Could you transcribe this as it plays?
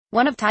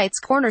One of Tite's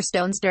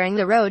cornerstones during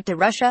the road to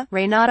Russia,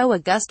 Renato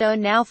Augusto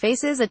now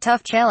faces a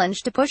tough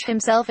challenge to push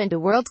himself into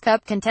World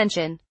Cup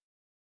contention.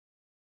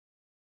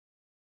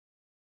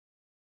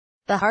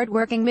 The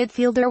hard-working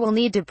midfielder will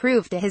need to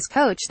prove to his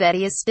coach that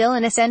he is still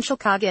an essential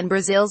cog in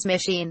Brazil's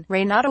machine.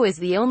 Renato is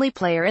the only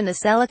player in the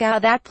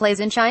Seleção that plays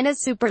in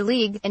China's Super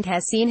League, and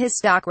has seen his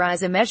stock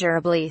rise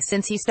immeasurably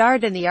since he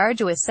starred in the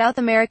arduous South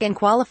American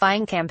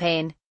qualifying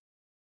campaign.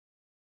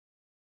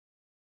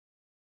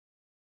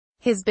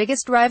 His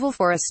biggest rival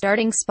for a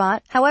starting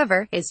spot,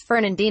 however, is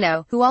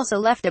Fernandinho, who also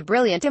left a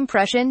brilliant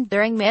impression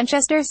during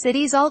Manchester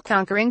City's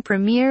all-conquering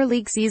Premier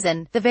League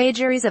season. The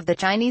vagaries of the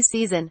Chinese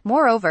season,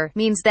 moreover,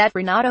 means that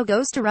Renato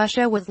goes to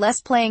Russia with less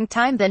playing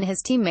time than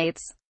his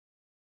teammates.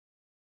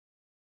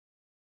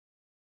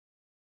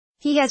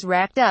 He has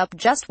racked up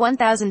just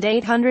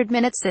 1,800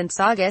 minutes since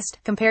August,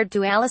 compared to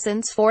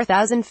Alisson's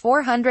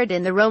 4,400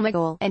 in the Roma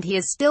goal, and he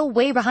is still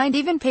way behind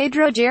even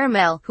Pedro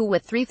Jeremel, who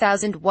with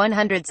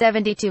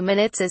 3,172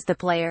 minutes is the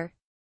player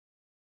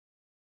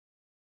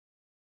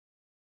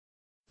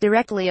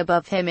directly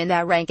above him in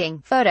that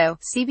ranking. Photo,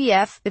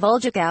 CBF,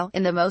 Divulgacao.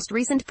 In the most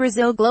recent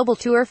Brazil Global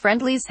Tour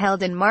friendlies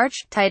held in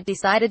March, Tite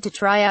decided to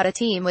try out a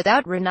team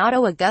without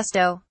Renato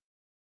Augusto.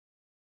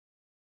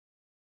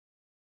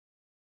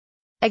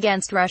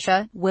 Against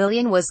Russia,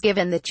 Willian was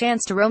given the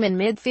chance to roam in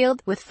midfield,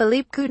 with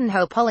Philippe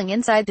Coutinho pulling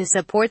inside to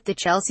support the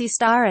Chelsea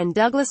star and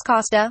Douglas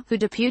Costa, who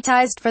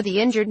deputized for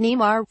the injured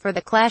Neymar, for the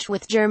clash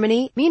with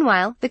Germany.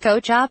 Meanwhile, the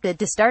coach opted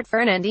to start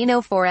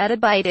Fernandinho for added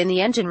bite in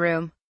the engine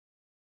room.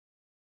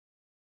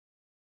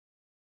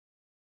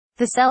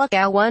 The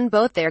Seleção won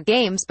both their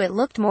games but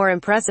looked more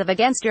impressive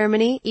against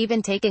Germany,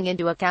 even taking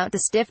into account the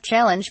stiff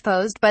challenge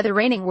posed by the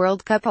reigning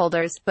World Cup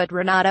holders. But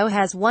Renato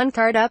has one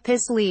card up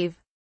his sleeve.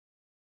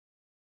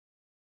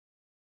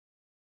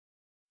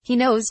 He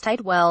knows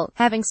Tite well,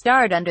 having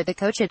starred under the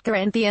coach at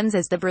Corinthians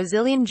as the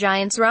Brazilian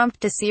Giants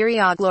romped to Serie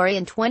A glory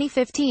in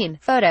 2015.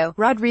 Photo,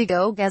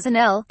 Rodrigo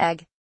Gazanel,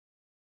 AG.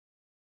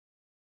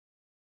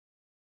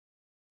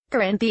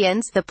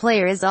 Corinthians. The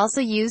player is also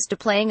used to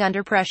playing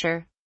under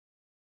pressure.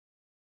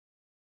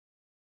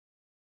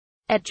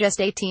 At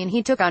just 18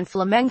 he took on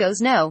Flamengo's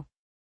No.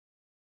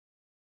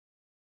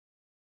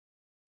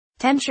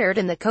 10 shirt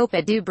in the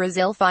Copa do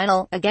Brasil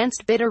final,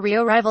 against bitter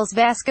Rio rivals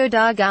Vasco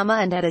da Gama,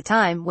 and at a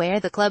time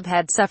where the club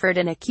had suffered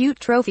an acute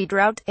trophy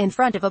drought. In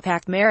front of a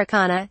packed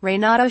Maracana,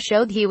 Renato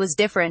showed he was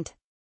different.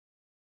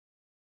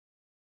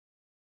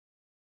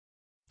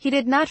 He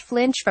did not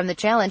flinch from the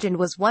challenge and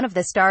was one of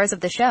the stars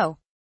of the show.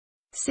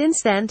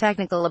 Since then,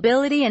 technical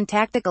ability and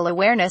tactical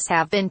awareness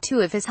have been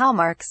two of his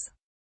hallmarks.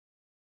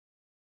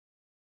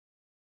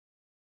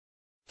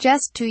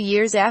 Just 2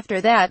 years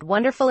after that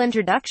wonderful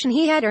introduction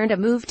he had earned a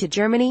move to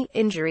Germany.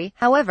 Injury,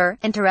 however,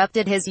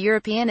 interrupted his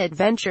European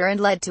adventure and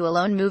led to a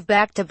loan move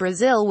back to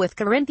Brazil with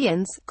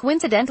Corinthians,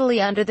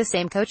 coincidentally under the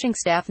same coaching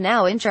staff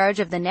now in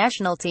charge of the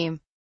national team.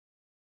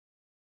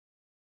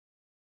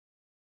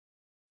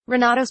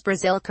 Renato's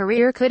Brazil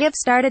career could have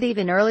started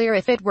even earlier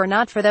if it were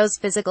not for those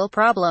physical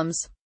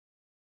problems.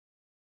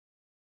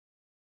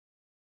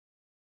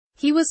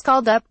 He was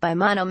called up by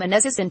Mano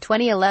Menezes in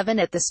 2011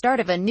 at the start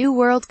of a new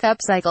World Cup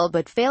cycle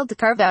but failed to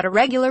carve out a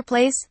regular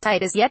place.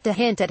 Tite is yet to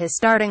hint at his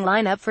starting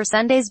lineup for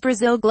Sunday's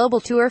Brazil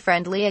Global Tour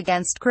friendly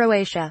against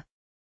Croatia.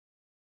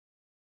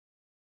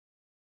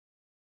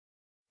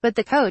 But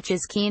the coach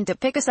is keen to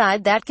pick a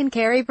side that can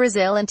carry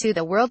Brazil into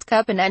the World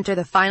Cup and enter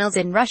the finals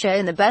in Russia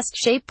in the best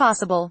shape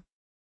possible.